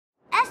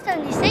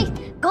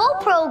Go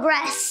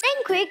progress.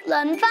 Think quick,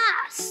 learn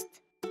fast.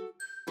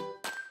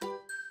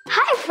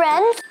 Hi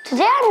friends,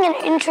 today I'm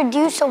going to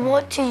introduce a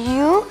word to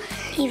you.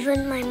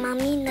 Even my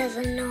mommy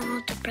doesn't know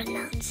how to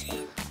pronounce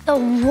it. The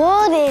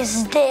word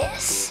is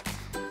this.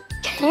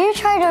 Can you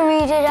try to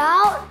read it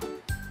out?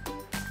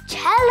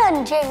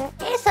 Challenging,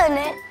 isn't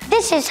it?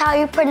 This is how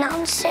you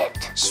pronounce it.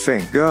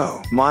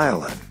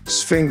 Sphingomyelin.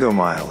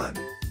 Sphingomyelin.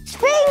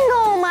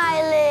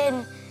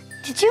 Sphingomyelin.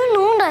 Did you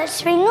know that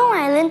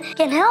sphingomyelin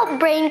can help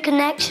brain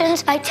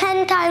connections by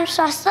 10 times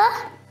faster?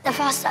 The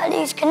faster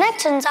these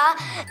connections are,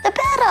 the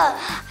better.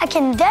 I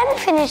can then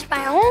finish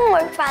my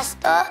homework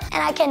faster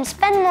and I can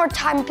spend more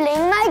time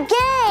playing my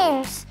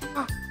games.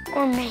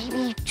 Or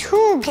maybe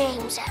 2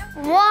 games at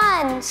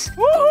once.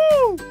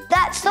 Woohoo!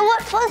 That's the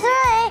word for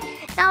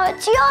today. Now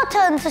it's your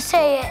turn to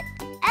say it.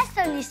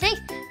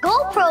 S-26,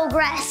 go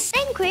progress.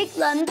 Think quick,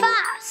 learn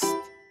fast.